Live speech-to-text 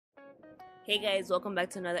Hey guys, welcome back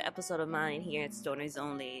to another episode of mine here at Stoners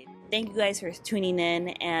Only. Thank you guys for tuning in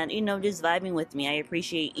and just vibing with me. I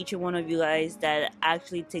appreciate each and one of you guys that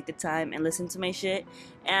actually take the time and listen to my shit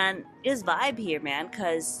and just vibe here, man,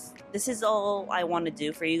 cuz this is all I want to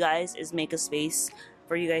do for you guys is make a space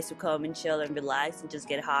for you guys to come and chill and relax and just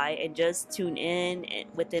get high and just tune in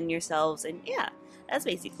within yourselves, and yeah, that's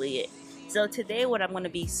basically it. So today what I'm going to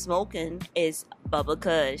be smoking is Bubba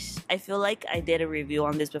Kush. I feel like I did a review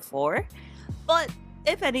on this before, but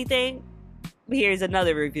if anything, here's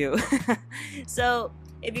another review. So,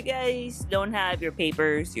 if you guys don't have your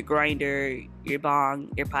papers, your grinder, your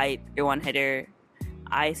bong, your pipe, your one hitter,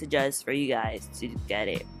 I suggest for you guys to get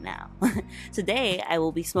it now. Today, I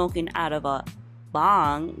will be smoking out of a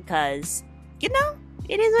bong because, it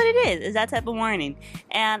is what it is. It's that type of morning.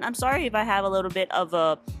 And I'm sorry if I have a little bit of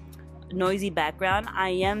a noisy background. I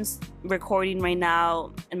am recording right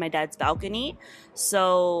now in my dad's balcony.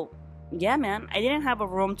 So, yeah, man, I didn't have a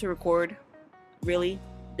room to record really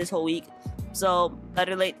this whole week, so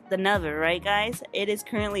better late than never, right, guys? It is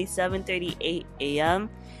currently 7:38 a.m.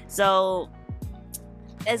 So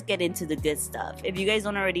let's get into the good stuff. If you guys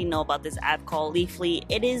don't already know about this app called Leafly,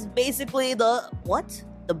 it is basically the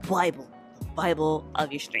Bible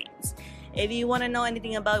of your strains. If you want to know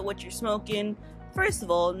anything about what you're smoking, first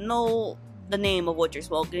of all, know the name of what you're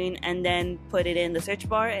smoking and then put it in the search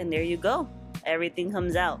bar, and there you go, everything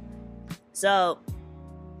comes out. So,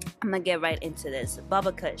 I'm gonna get right into this.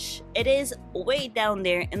 Bubba Kush. It is way down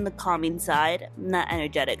there in the calming side, not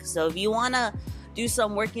energetic. So, if you wanna do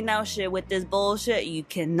some working out shit with this bullshit, you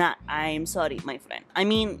cannot. I'm sorry, my friend. I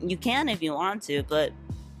mean, you can if you want to, but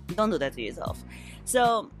don't do that to yourself.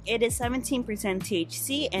 So, it is 17%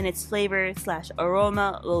 THC, and its flavor /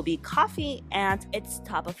 aroma will be coffee, and its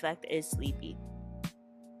top effect is sleepy.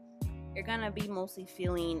 You're gonna be mostly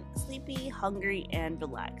feeling sleepy, hungry, and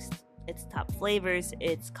relaxed. Its top flavors,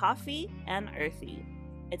 it's coffee and earthy.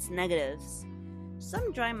 Its negatives,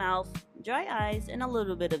 some dry mouth, dry eyes, and a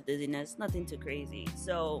little bit of dizziness. Nothing too crazy.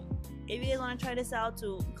 So, if you guys want to try this out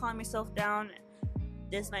to calm yourself down,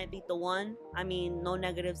 this might be the one. I mean, no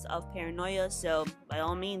negatives of paranoia, so by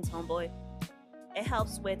all means, homeboy. It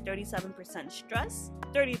helps with 37% stress,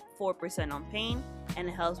 34% on pain, and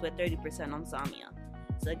it helps with 30% on insomnia.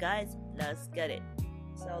 So, guys, let's get it.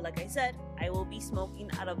 So, like I said, I will be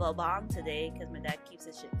smoking out of a bong today because my dad keeps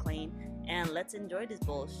his shit clean. And let's enjoy this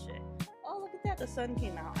bullshit. Oh, look at that. The sun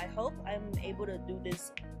came out. I hope I'm able to do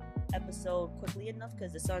this episode quickly enough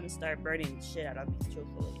because the sun started burning the shit out of me,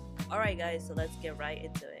 truthfully. Alright, guys, so let's get right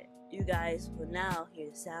into it. You guys will now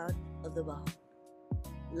hear the sound of the bong.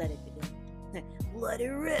 Let it begin. Let it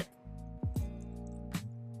rip.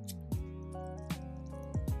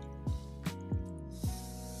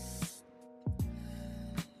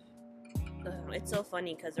 It's so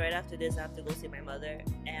funny because right after this I have to go see my mother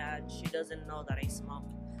and she doesn't know that I smoke.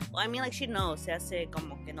 Well, I mean, like, she knows, se hace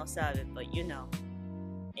como que no sabe, but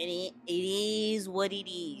it is what it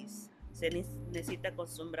is. Se necesita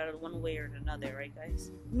acostumbrar one way or another, right, guys?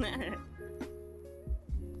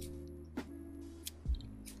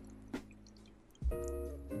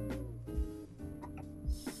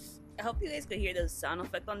 I hope you guys could hear the sound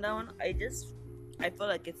effect on that one. I feel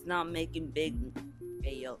like it's not making big.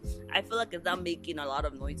 Hey yo, I feel like it's not making a lot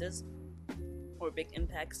of noises or big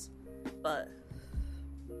impacts, but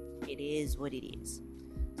it is what it is.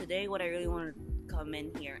 Today, what I really want to come in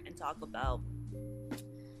here and talk about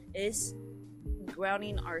is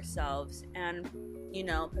grounding ourselves and,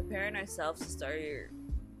 preparing ourselves to start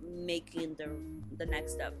making the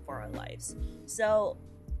next step for our lives. So,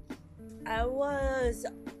 I was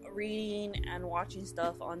reading and watching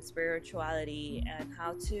stuff on spirituality and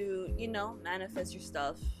how to, manifest your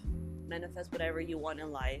stuff, manifest whatever you want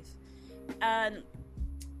in life. And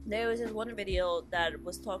there was this one video that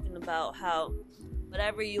was talking about how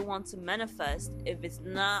whatever you want to manifest, if it's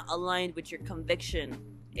not aligned with your conviction,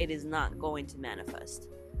 it is not going to manifest.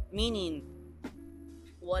 Meaning,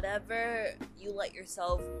 whatever you let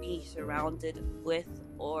yourself be surrounded with,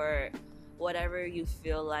 or whatever you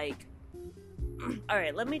feel like.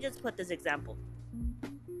 Alright, let me just put this example.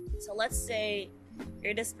 So let's say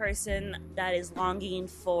you're this person that is longing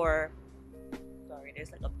for... Sorry, there's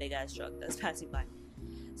like a big ass truck that's passing by.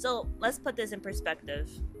 So let's put this in perspective.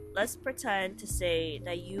 Let's pretend to say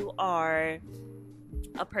that you are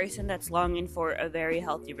a person that's longing for a very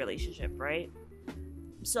healthy relationship, right?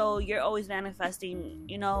 So you're always manifesting,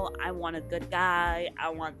 I want a good guy, I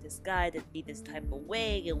want this guy to be this type of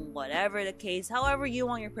way, and whatever the case, however you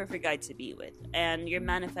want your perfect guy to be with. And you're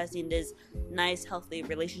manifesting this nice, healthy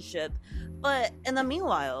relationship. But in the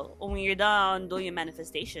meanwhile, when you're done doing your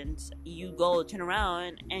manifestations, you go turn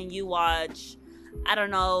around and you watch, I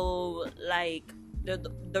don't know, like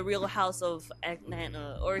the Real House of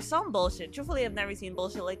Atlanta or some bullshit. Truthfully, I've never seen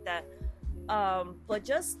bullshit like that. But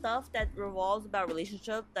just stuff that revolves about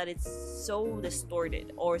relationship that it's so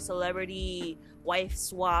distorted, or celebrity wife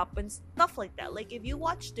swap and stuff like that. Like, if you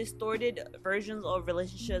watch distorted versions of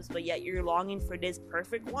relationships but yet you're longing for this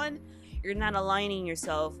perfect one, you're not aligning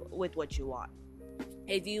yourself with what you want.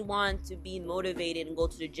 If you want to be motivated and go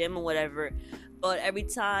to the gym or whatever, but every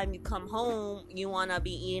time you come home you want to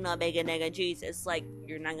be eating a bag of egg and cheese, it's like,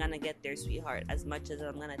 you're not gonna get there, sweetheart. As much as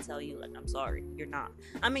I'm gonna tell you, like, I'm sorry, you're not.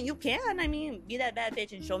 I mean, you can, be that bad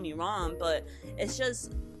bitch and show me wrong, but it's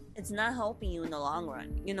not helping you in the long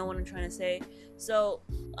run. You know what I'm trying to say? So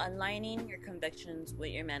aligning your convictions with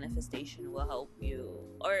your manifestation will help you,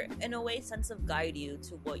 or in a way sense of guide you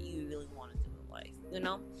to what you really want to do in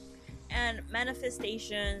life, And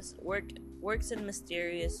manifestations works in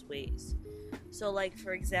mysterious ways. So, like,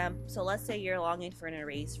 for example, let's say you're longing for a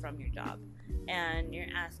raise from your job, and you're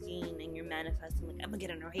asking and you're manifesting, like, I'm gonna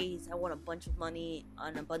get a raise, I want a bunch of money,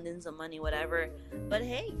 an abundance of money, whatever. But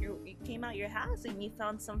hey, you came out your house and you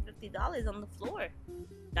found some $50 on the floor.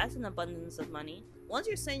 That's an abundance of money. Once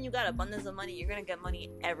you're saying you got abundance of money, you're gonna get money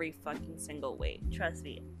every fucking single way. Trust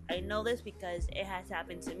me. I know this because it has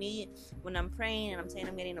happened to me. When I'm praying and I'm saying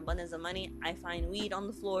I'm getting abundance of money, I find weed on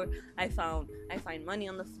the floor. I find money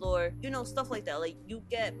on the floor. Stuff like that. Like, you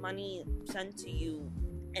get money sent to you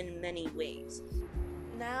in many ways.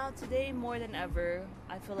 Now, today more than ever,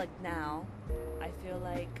 I feel like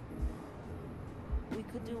we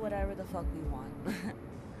could do whatever the fuck we want.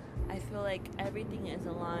 I feel like everything is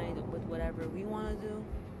aligned with whatever we want to do,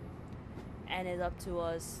 and it's up to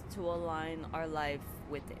us to align our life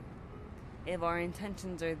with it. If our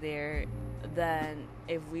intentions are there, then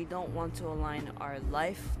if we don't want to align our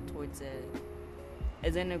life towards it,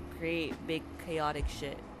 it's gonna create big chaotic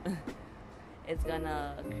shit. It's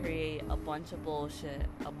gonna create a bunch of bullshit,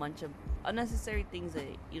 a bunch of unnecessary things that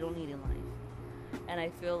you don't need in life. And I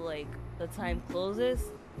feel like the time closes,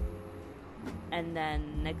 and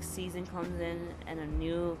then next season comes in and a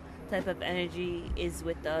new type of energy is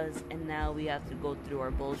with us, and now we have to go through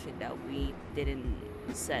our bullshit that we didn't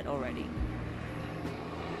set already.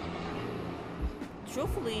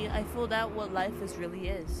 Truthfully, I feel that what life really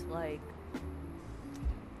is like,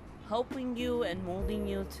 helping you and molding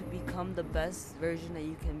you to become the best version that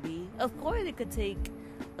you can be. Of course, it could take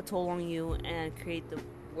a toll on you and create the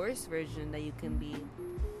worst version that you can be,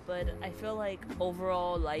 but I feel like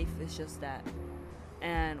overall life is just that.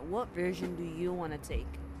 And what version do you want to take?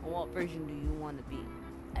 And what version do you want to be?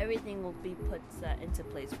 Everything will be set into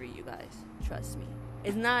place for you guys. Trust me.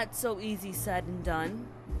 It's not so easy said and done.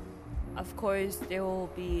 Of course, there will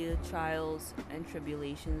be trials and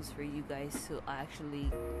tribulations for you guys to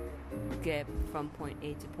actually get from point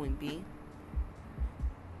A to point B.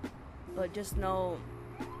 But just know,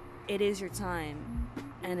 it is your time,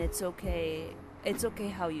 and it's okay. It's okay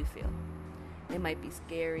how you feel. It might be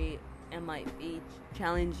scary, it might be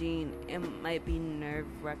challenging, it might be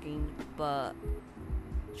nerve-wracking, but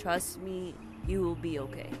trust me, you will be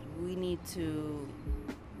okay. We need to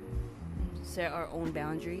set our own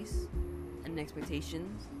boundaries and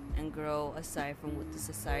expectations and grow aside from what the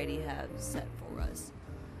society has set for us.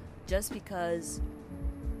 Just because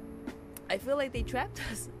I feel like they trapped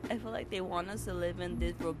us. I feel like they want us to live in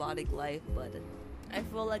this robotic life, but I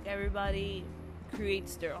feel like everybody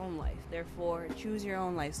creates their own life. Therefore, choose your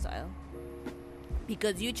own lifestyle.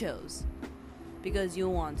 Because you chose. Because you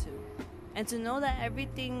want to. And to know that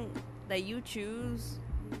everything that you choose,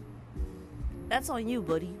 that's on you,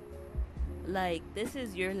 buddy. Like, this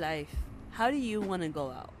is your life. How do you want to go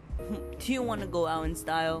out? Do you want to go out in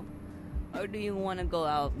style? Or do you want to go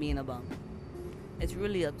out being a bum? It's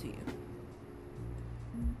really up to you.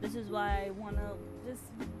 This is why I want to just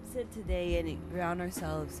sit today and ground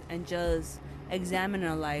ourselves and just examine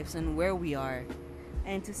our lives and where we are.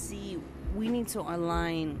 And to see, we need to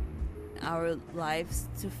align our lives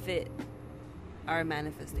to fit our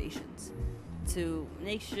manifestations. To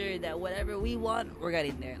make sure that whatever we want, we're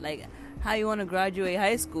getting there. Like, how you want to graduate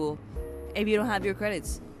high school if you don't have your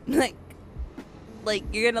credits? like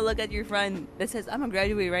you're gonna look at your friend that says, I'm gonna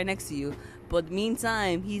graduate right next to you, but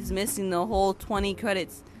meantime he's missing the whole 20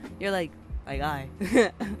 credits. You're like, my guy.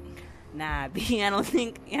 Nah, B, I don't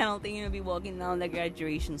think you're gonna be walking down that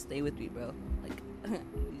graduation. Stay with me, bro. Like,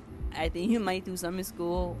 I think you might do some in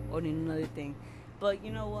school or need another thing. But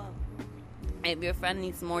you know what? If your friend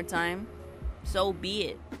needs more time, so be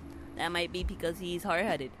it. That might be because he's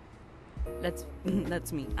hard-headed.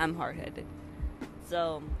 That's me. I'm hard-headed.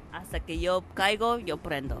 So, hasta que yo caigo, yo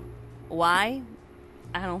prendo. Why?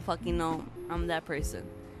 I don't fucking know. I'm that person.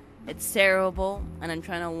 It's terrible, and I'm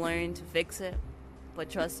trying to learn to fix it. But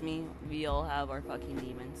trust me, we all have our fucking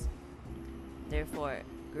demons. Therefore,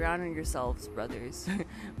 ground yourselves, brothers.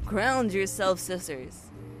 Ground yourself, sisters.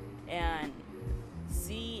 And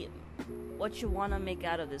see what you want to make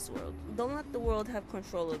out of this world. Don't let the world have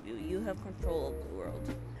control of you. You have control of the world.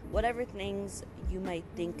 Whatever things you might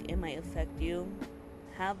think it might affect you,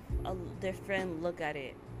 have a different look at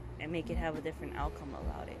it and make it have a different outcome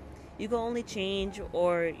about it. You can only change,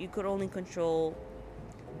 or you could only control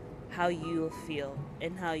how you feel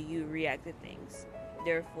and how you react to things.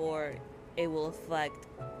 Therefore, it will affect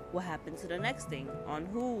what happens to the next thing on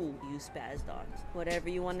who you spazzed on. Whatever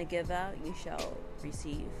you want to give out, you shall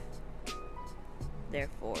receive.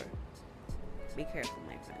 Therefore, be careful,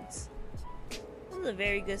 my friends. This was a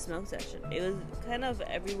very good smoke session. It was kind of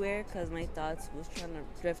everywhere because my thoughts was trying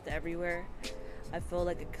to drift everywhere. I feel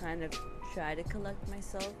like I kind of tried to collect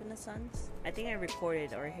myself in a sense. I think I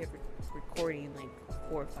recorded or hit recording like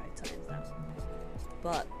 4 or 5 times now.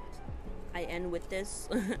 But I end with this.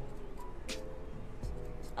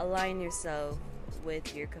 Align yourself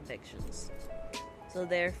with your convictions. So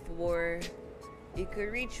therefore, you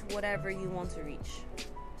could reach whatever you want to reach.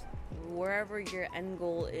 Wherever your end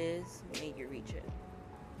goal is, may you reach it.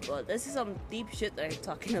 But this is some deep shit that I'm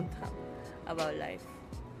talking about life.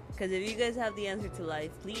 Because if you guys have the answer to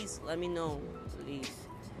life, please let me know, please.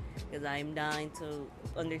 Because I'm dying to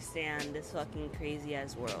understand this fucking crazy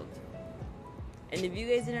ass world. And if you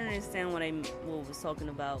guys didn't understand what I was talking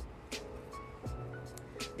about,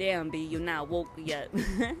 damn, B, you're not woke yet.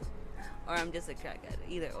 Or I'm just a crackhead,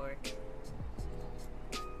 either or.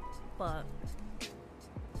 But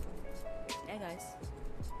yeah, guys,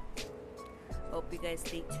 hope you guys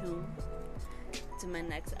stay tuned to my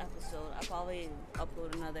next episode. I'll probably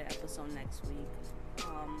upload another episode next week.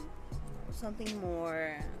 Something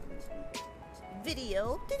more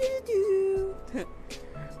video.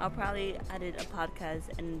 I'll probably edit a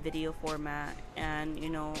podcast in video format and,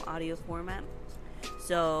 audio format.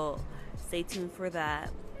 So stay tuned for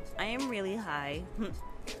that. I am really high.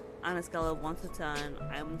 On a scale of 1 to 10,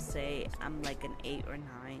 I would say I'm like an 8 or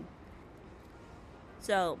 9.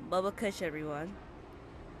 So, Bubba Kush, everyone.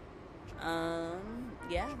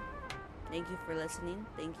 Yeah. Thank you for listening.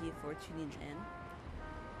 Thank you for tuning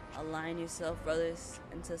in. Align yourself, brothers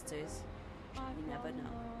and sisters. You never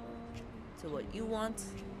know. So what you want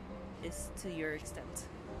is to your extent.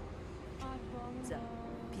 So,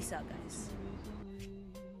 peace out, guys.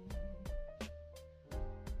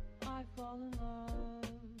 I fall in love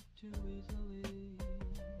too easily.